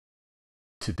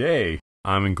Today,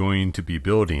 I'm going to be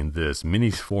building this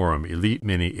Minisforum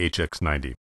EliteMini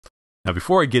HX90. Now,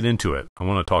 before I get into it, I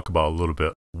want to talk about a little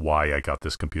bit why I got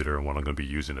this computer and what I'm going to be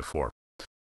using it for.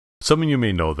 Some of you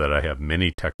may know that I have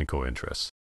many technical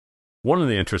interests. One of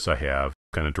the interests I have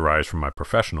kind of derives from my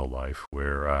professional life,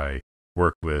 where I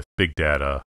work with big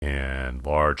data and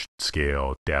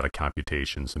large-scale data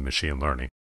computations and machine learning.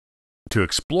 To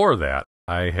explore that,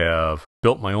 I have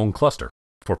built my own cluster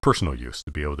for personal use to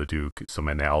be able to do some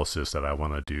analysis that I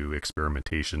want to do,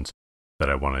 experimentations that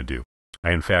I want to do.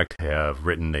 I, in fact, have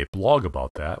written a blog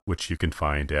about that, which you can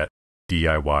find at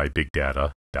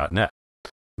diybigdata.net.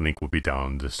 Link will be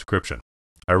down in the description.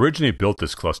 I originally built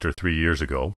this cluster 3 years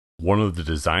ago. One of the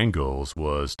design goals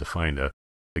was to find a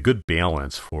good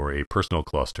balance for a personal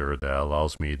cluster that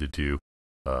allows me to do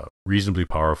reasonably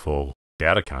powerful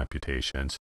data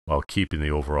computations while keeping the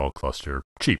overall cluster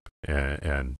cheap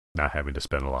and not having to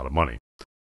spend a lot of money.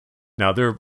 Now, there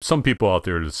are some people out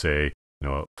there that say,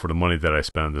 for the money that I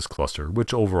spent on this cluster,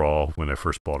 which overall, when I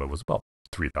first bought it, was about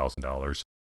 $3,000,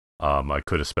 I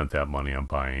could have spent that money on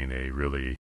buying a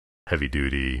really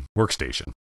heavy-duty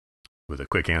workstation. With a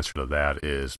quick answer to that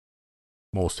is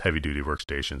most heavy-duty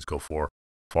workstations go for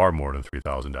far more than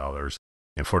 $3,000.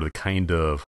 And for the kind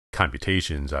of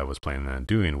computations I was planning on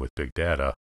doing with big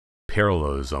data,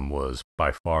 parallelism was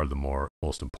by far the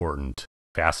most important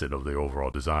facet of the overall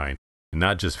design, and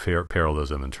not just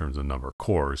parallelism in terms of number of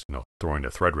cores. Throwing a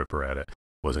Threadripper at it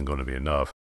wasn't going to be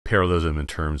enough. Parallelism in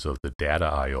terms of the data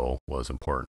I/O was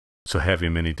important. So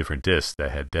having many different disks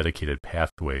that had dedicated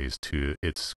pathways to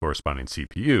its corresponding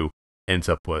CPU ends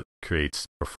up what creates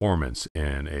performance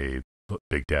in a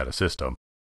big data system,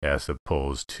 as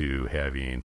opposed to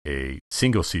having a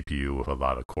single CPU with a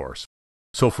lot of cores.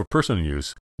 So for personal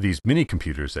use, these mini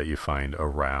computers that you find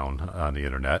around on the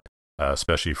internet,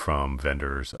 especially from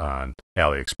vendors on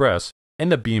AliExpress,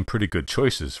 end up being pretty good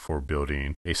choices for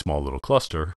building a small little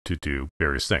cluster to do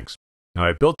various things. Now,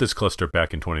 I built this cluster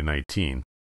back in 2019,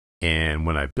 and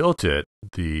when I built it,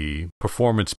 the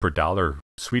performance per dollar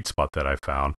sweet spot that I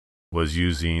found was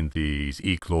using these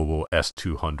eGlobal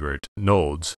S200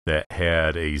 nodes that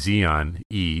had a Xeon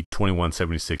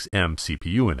E2176M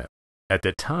CPU in it. At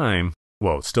that time,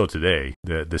 well, still today,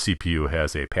 the CPU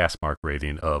has a pass mark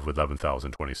rating of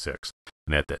 11,026.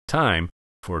 And at that time,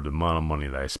 for the amount of money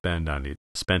that I spent on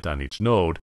each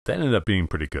node, that ended up being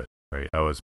pretty good, right? I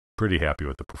was pretty happy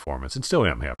with the performance, and still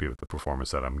am happy with the performance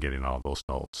that I'm getting on those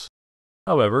nodes.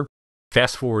 However,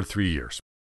 fast forward 3 years,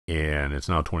 and it's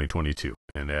now 2022.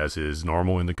 And as is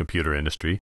normal in the computer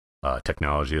industry,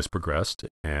 technology has progressed,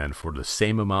 and for the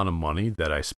same amount of money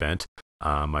that I spent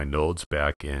on my nodes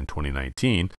back in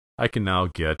 2019, I can now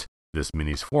get this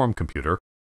Minisforum computer,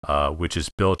 which is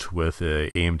built with a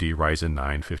AMD Ryzen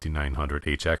 9 5900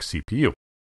 HX CPU.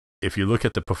 If you look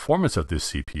at the performance of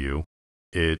this CPU,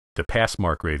 the pass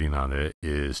mark rating on it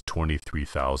is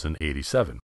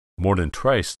 23,087, more than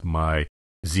twice my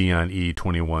Xeon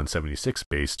E2176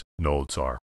 based nodes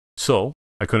are. So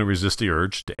I couldn't resist the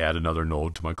urge to add another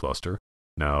node to my cluster.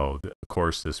 Now, of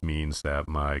course, this means that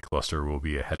my cluster will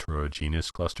be a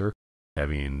heterogeneous cluster,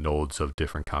 having nodes of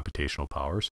different computational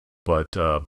powers, but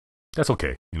that's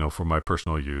okay. For my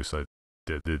personal use,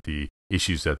 the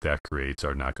issues that creates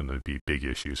are not going to be big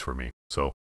issues for me.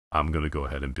 So I'm going to go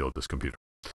ahead and build this computer.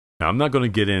 Now, I'm not going to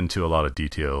get into a lot of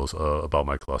details about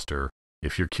my cluster.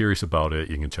 If you're curious about it,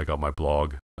 you can check out my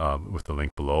blog with the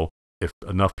link below. If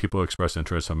enough people express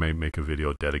interest, I may make a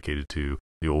video dedicated to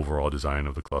the overall design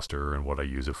of the cluster and what I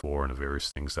use it for and the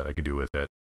various things that I can do with it.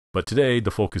 But today,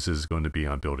 the focus is going to be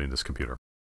on building this computer.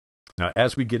 Now,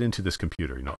 as we get into this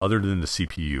computer, other than the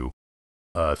CPU,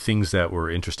 things that were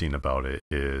interesting about it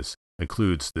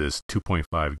includes this 2.5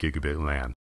 gigabit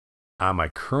LAN. On my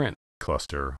current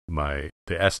cluster, the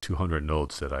S200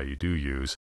 nodes that I do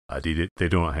use, they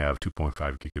don't have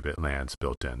 2.5 gigabit LANs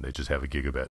built in. They just have a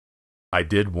gigabit. I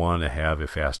did want to have a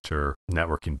faster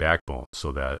networking backbone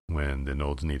so that when the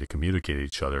nodes need to communicate with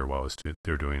each other while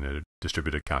they're doing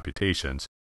distributed computations,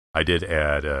 I did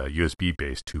add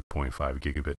USB-based 2.5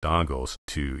 gigabit dongles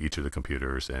to each of the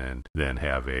computers and then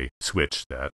have a switch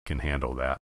that can handle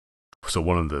that. So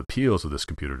one of the appeals of this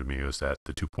computer to me is that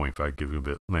the 2.5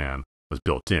 gigabit LAN was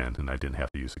built in and I didn't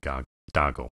have to use a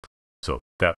dongle. So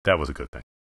that was a good thing.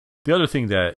 The other thing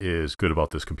that is good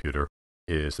about this computer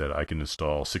is that I can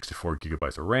install 64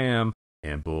 gigabytes of RAM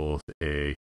and both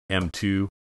a M2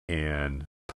 and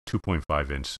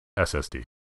 2.5-inch SSD.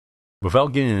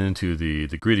 Without getting into the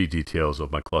gritty details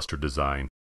of my cluster design,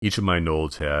 each of my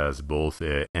nodes has both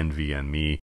a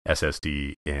NVMe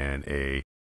SSD and a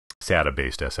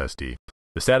SATA-based SSD.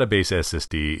 The SATA-based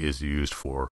SSD is used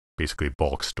for basically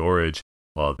bulk storage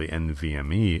while the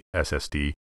NVMe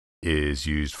SSD is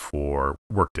used for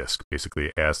work disk.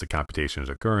 Basically, as the computation is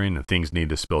occurring and things need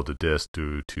to spill to disk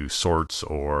due to sorts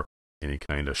or any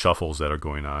kind of shuffles that are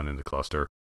going on in the cluster,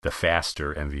 the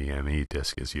faster NVMe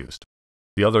disk is used.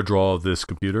 The other draw of this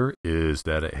computer is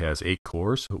that it has 8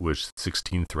 cores with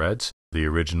 16 threads. The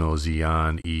original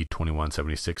Xeon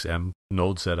E2176M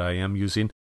nodes that I am using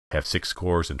have 6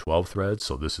 cores and 12 threads,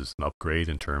 so this is an upgrade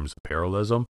in terms of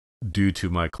parallelism. Due to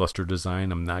my cluster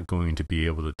design, I'm not going to be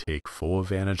able to take full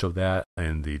advantage of that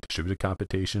in the distributed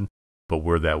computation, but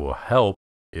where that will help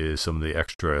is some of the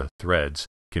extra threads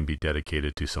can be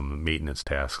dedicated to some maintenance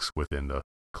tasks within the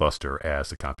cluster as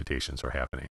the computations are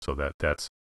happening. So that's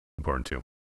important too.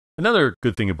 Another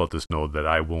good thing about this node that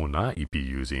I will not be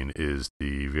using is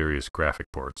the various graphic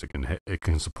ports. It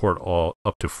can support all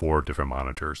up to 4 different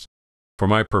monitors. For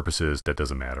my purposes, that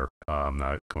doesn't matter. I'm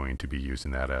not going to be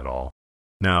using that at all.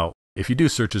 Now, if you do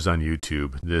searches on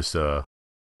YouTube,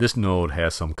 this node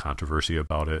has some controversy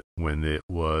about it. When it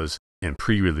was in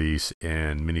pre-release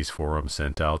and Minisforum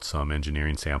sent out some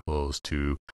engineering samples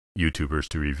to YouTubers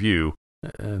to review,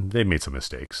 and they made some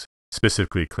mistakes,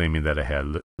 specifically claiming that it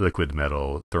had liquid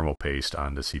metal thermal paste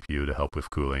on the CPU to help with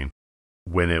cooling.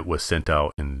 When it was sent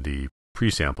out in the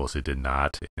pre-samples, it did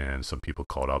not, and some people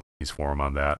called out Minisforum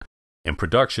on that. In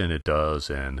production, it does,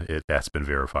 and that's been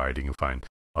verified. You can find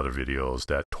other videos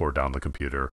that tore down the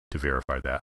computer to verify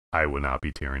that. I would not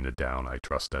be tearing it down. I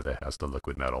trust that it has the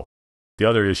liquid metal. The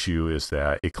other issue is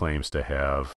that it claims to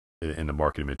have, in the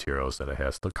marketing materials, that it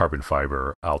has the carbon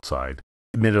fiber outside.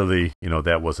 Admittedly,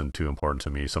 that wasn't too important to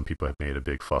me. Some people have made a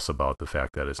big fuss about the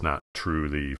fact that it's not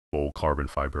truly full carbon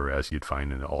fiber as you'd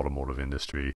find in the automotive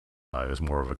industry. It was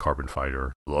more of a carbon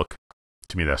fiber look.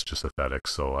 To me, that's just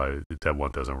aesthetics, so that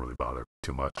one doesn't really bother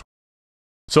too much.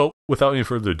 So, without any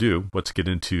further ado, let's get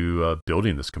into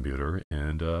building this computer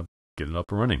and get it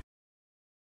up and running.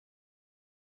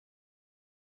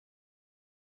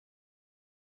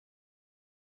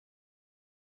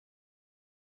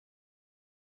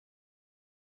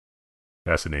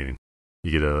 Fascinating.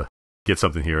 You get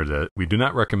something here that we do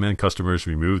not recommend customers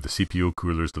remove the CPU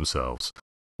coolers themselves.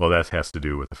 Well, that has to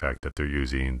do with the fact that they're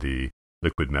using the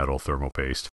liquid metal thermal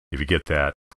paste. If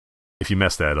you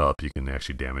mess that up, you can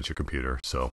actually damage your computer.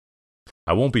 So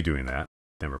I won't be doing that.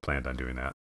 Never planned on doing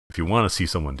that. If you want to see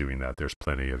someone doing that, there's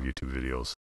plenty of YouTube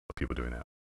videos of people doing that.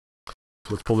 So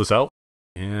let's pull this out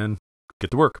and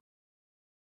get to work.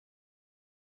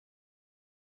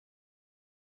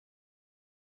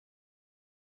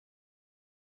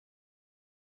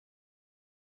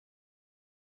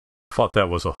 Thought that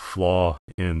was a flaw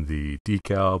in the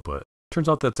decal, but turns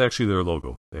out that's actually their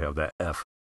logo. They have that F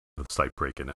with a slight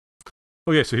break in it.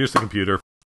 Okay, so here's the computer.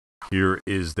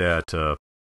 Here's the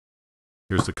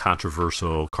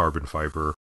controversial carbon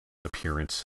fiber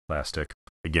appearance plastic.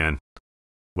 Again,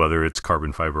 whether it's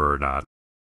carbon fiber or not,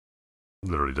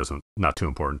 literally not too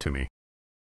important to me. It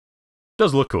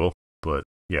does look cool, but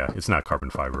yeah, it's not carbon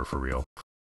fiber for real.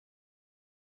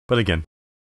 But again,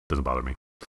 doesn't bother me.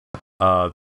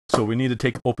 So we need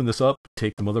to open this up,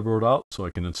 take the motherboard out so I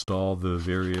can install the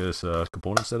various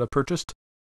components that I purchased,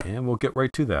 and we'll get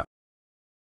right to that.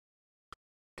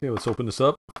 Okay, let's open this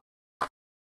up.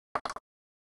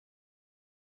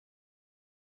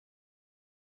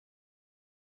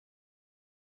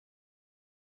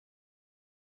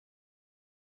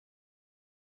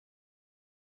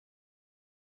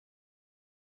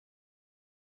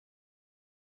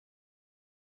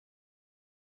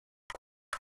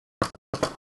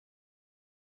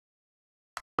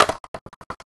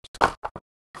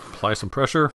 Apply some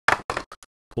pressure,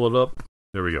 pull it up,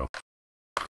 there we go.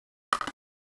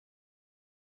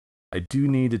 I do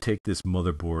need to take this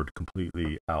motherboard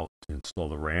completely out to install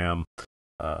the RAM.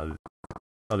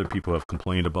 Other people have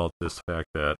complained about this fact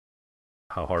that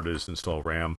how hard it is to install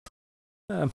RAM.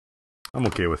 I'm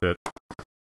okay with it.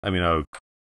 I mean,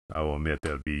 I will admit that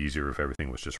it would be easier if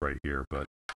everything was just right here, but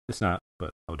it's not,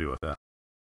 but I'll deal with that.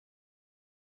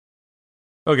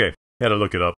 Okay, had to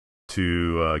look it up.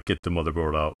 To get the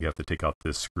motherboard out, you have to take out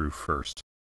this screw first.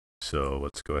 So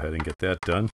let's go ahead and get that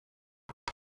done.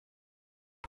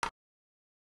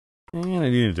 And I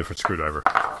need a different screwdriver.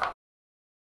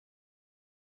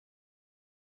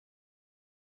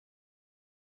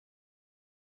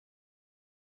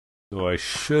 So I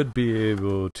should be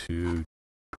able to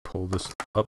pull this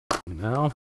up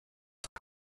now.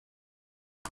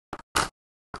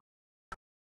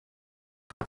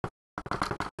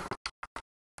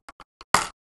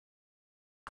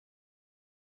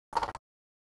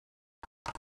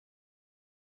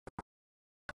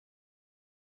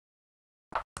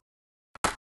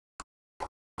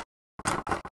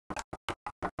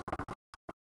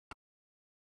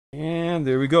 And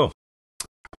there we go.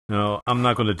 Now, I'm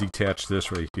not going to detach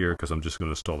this right here because I'm just going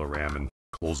to install the RAM and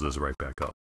close this right back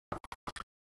up.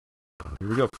 Here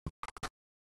we go.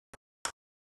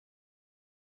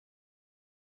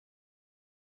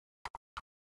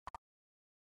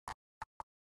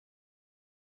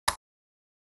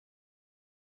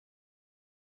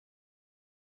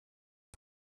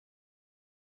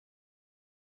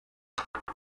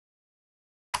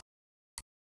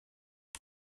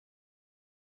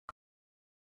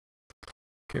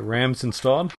 Okay, RAM's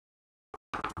installed.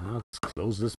 Now let's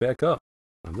close this back up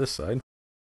on this side.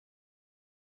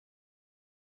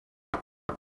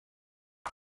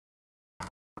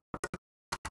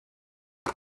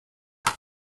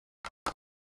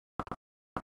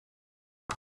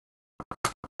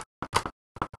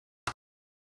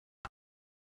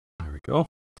 There we go.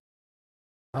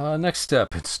 Next step,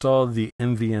 install the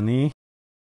NVMe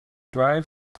drive.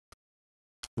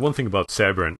 One thing about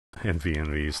Sabrent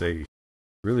NVMe is they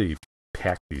really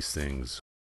pack these things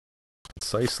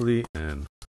concisely and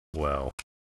well.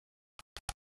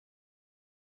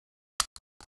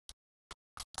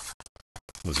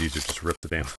 It was easier to just rip the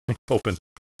damn thing open.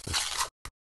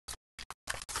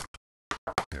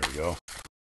 There we go.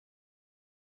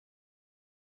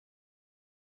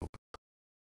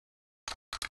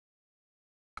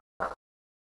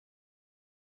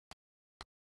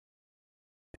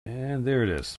 And there it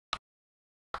is.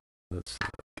 Let's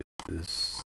get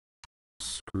this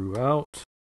screw out.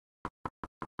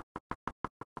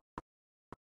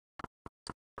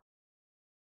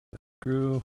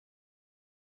 Screw.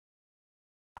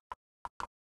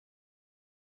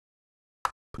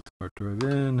 Put the hard drive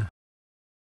in.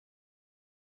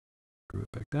 Screw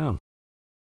it back down.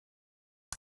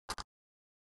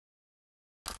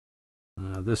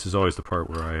 This is always the part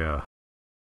where I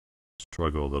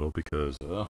struggle a little because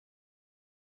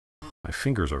my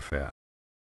fingers are fat.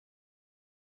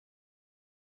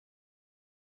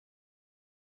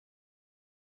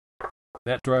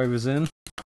 That drive is in.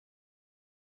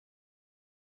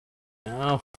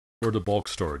 Now for the bulk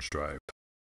storage drive.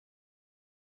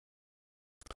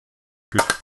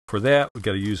 For that, we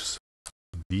got to use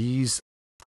these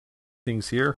things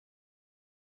here.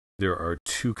 There are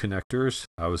two connectors.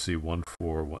 Obviously, one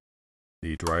for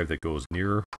the drive that goes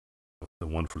near, the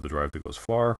one for the drive that goes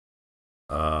far.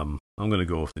 I'm going to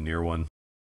go with the near one.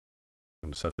 I'm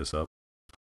going to set this up.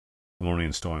 I'm only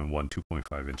installing one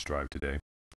 2.5 inch drive today.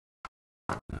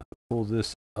 Now, pull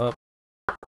this up.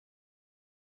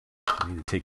 I need to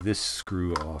take this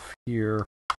screw off here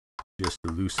just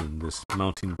to loosen this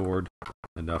mounting board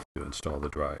enough to install the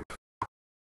drive.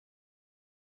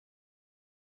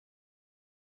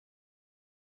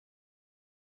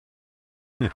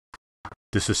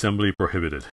 Disassembly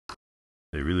prohibited.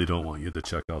 They really don't want you to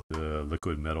check out the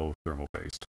liquid metal thermal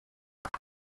paste.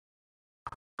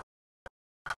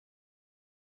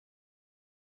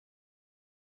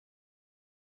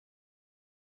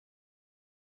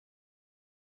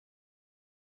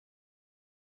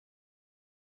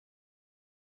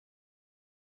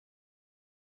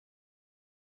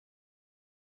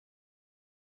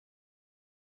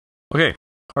 Okay,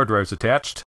 hard drive's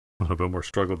attached. A little bit more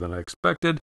struggle than I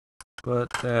expected, but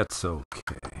that's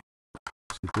okay.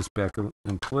 Let's get this back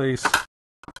in place. Get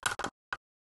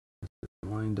it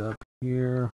lined up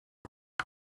here.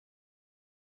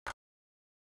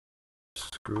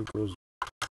 Screw goes.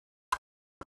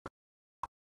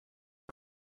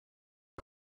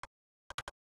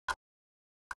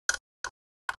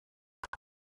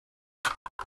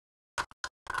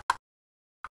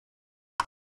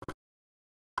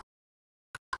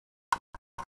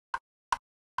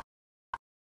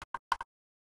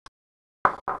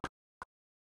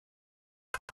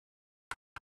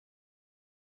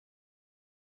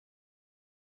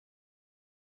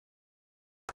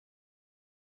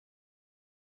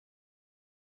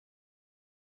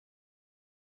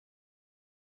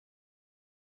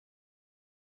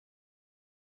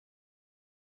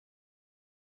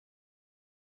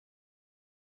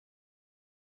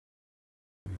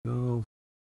 There we go.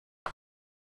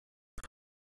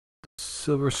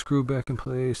 Silver screw back in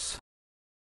place.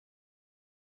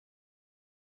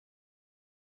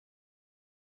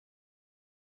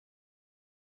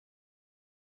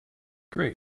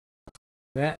 Great.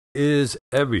 That is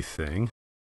everything.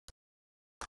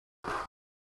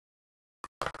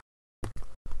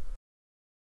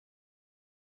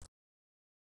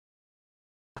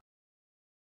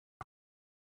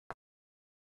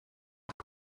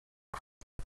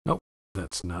 Nope,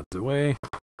 that's not the way.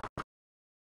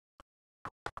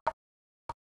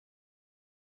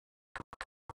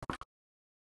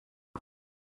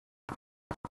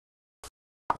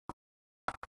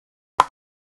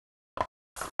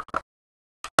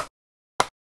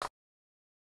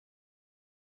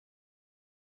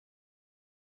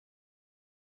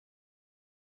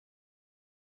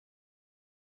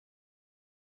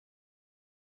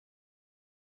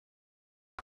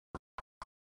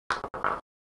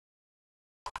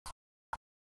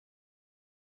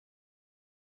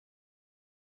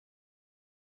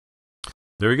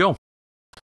 there you go.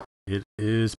 It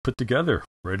is put together,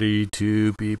 ready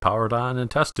to be powered on and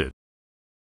tested.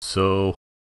 So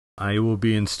I will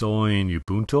be installing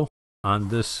Ubuntu on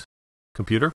this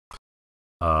computer.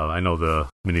 I know the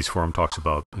Minisforum talks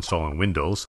about installing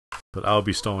Windows, but I'll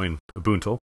be installing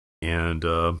Ubuntu. And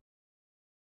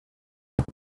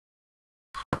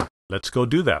let's go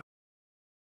do that.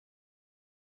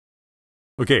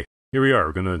 Okay, here we are.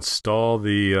 We're going to install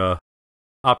the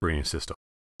operating system.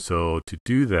 So to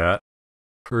do that,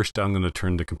 first I'm going to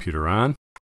turn the computer on.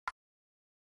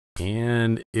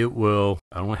 And it will,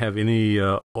 I don't have any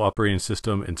operating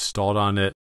system installed on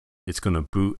it. It's going to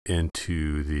boot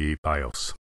into the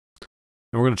BIOS.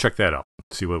 And we're going to check that out,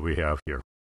 see what we have here.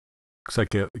 Looks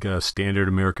like we got a standard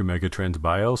American Megatrends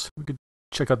BIOS. We could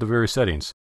check out the various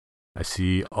settings. I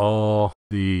see all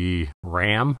the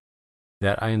RAM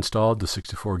that I installed, the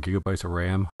 64 gigabytes of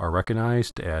RAM, are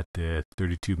recognized at the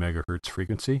 32 megahertz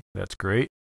frequency. That's great.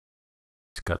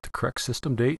 It's got the correct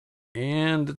system date,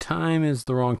 and the time is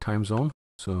the wrong time zone.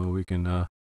 So we can let's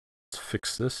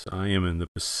fix this. I am in the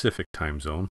Pacific time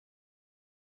zone.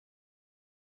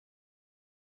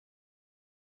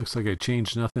 Looks like I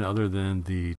changed nothing other than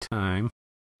the time.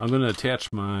 I'm going to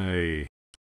attach my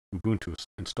Ubuntu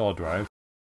install drive.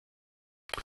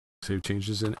 Save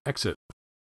changes and exit.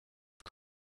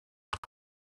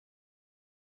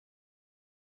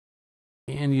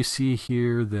 And you see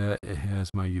here that it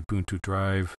has my Ubuntu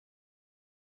drive.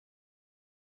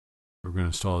 We're going to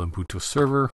install the Ubuntu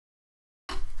server.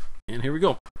 And here we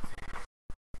go.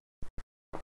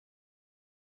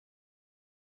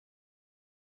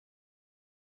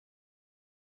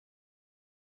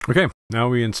 Okay, now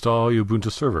we install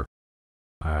Ubuntu server.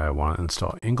 I want to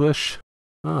install English.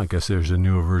 Oh, I guess there's a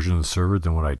newer version of the server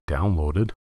than what I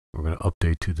downloaded. We're going to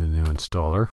update to the new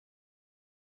installer.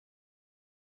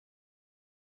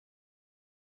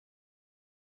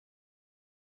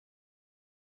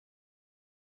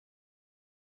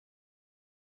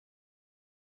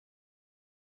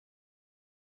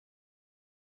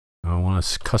 I want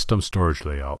a custom storage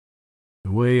layout.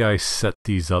 The way I set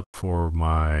these up for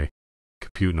my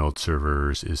compute node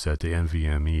servers is that the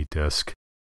NVMe disk,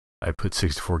 I put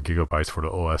 64 gigabytes for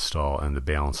the OS stall, and the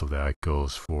balance of that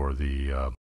goes for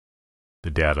the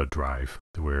data drive,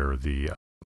 where the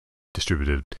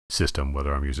distributed system,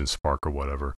 whether I'm using Spark or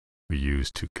whatever, we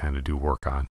use to kind of do work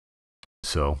on.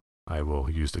 So I will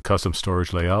use the custom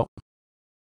storage layout,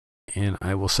 and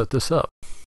I will set this up.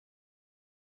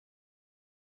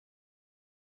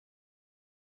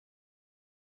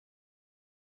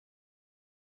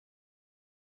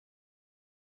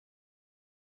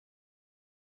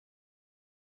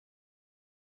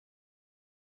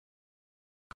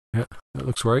 Yeah, that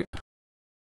looks right.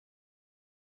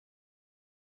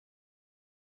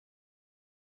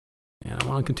 And I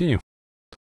want to continue. I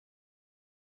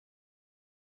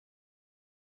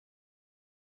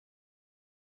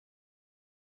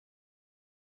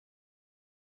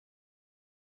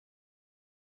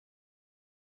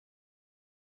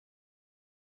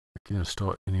can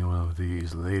install any one of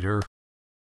these later.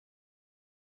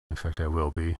 In fact, I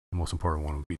will be. The most important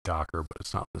one would be Docker, but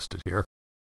it's not listed here.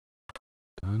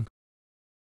 Done.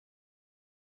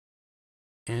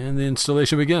 And the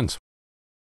installation begins.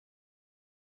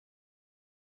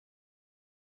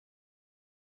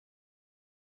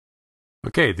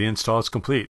 Okay, the install is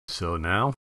complete. So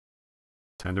now,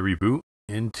 time to reboot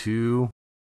into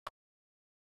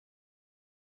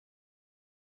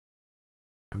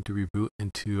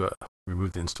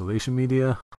remove the installation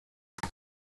media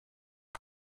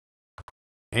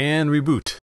and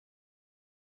reboot.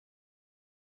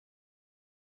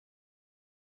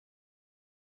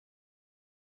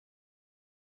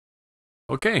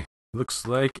 Okay, looks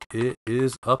like it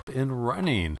is up and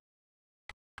running.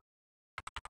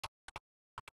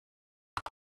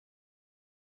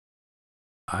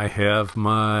 I have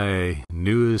my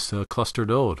newest cluster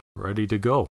node ready to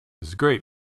go. This is great.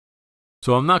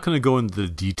 So I'm not going to go into the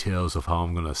details of how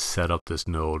I'm going to set up this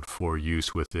node for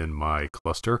use within my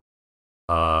cluster.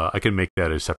 I can make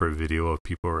that a separate video if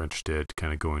people are interested,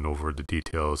 kind of going over the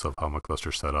details of how my cluster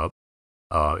is set up.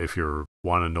 If you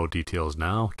want to know details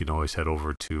now, you can always head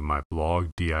over to my blog,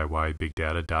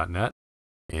 diybigdata.net,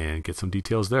 and get some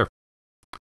details there.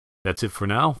 That's it for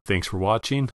now. Thanks for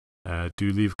watching.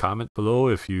 Do leave a comment below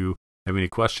if you have any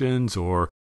questions or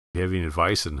if you have any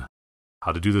advice on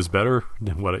how to do this better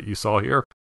than what you saw here.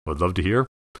 I would love to hear.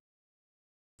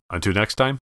 Until next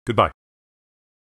time, goodbye.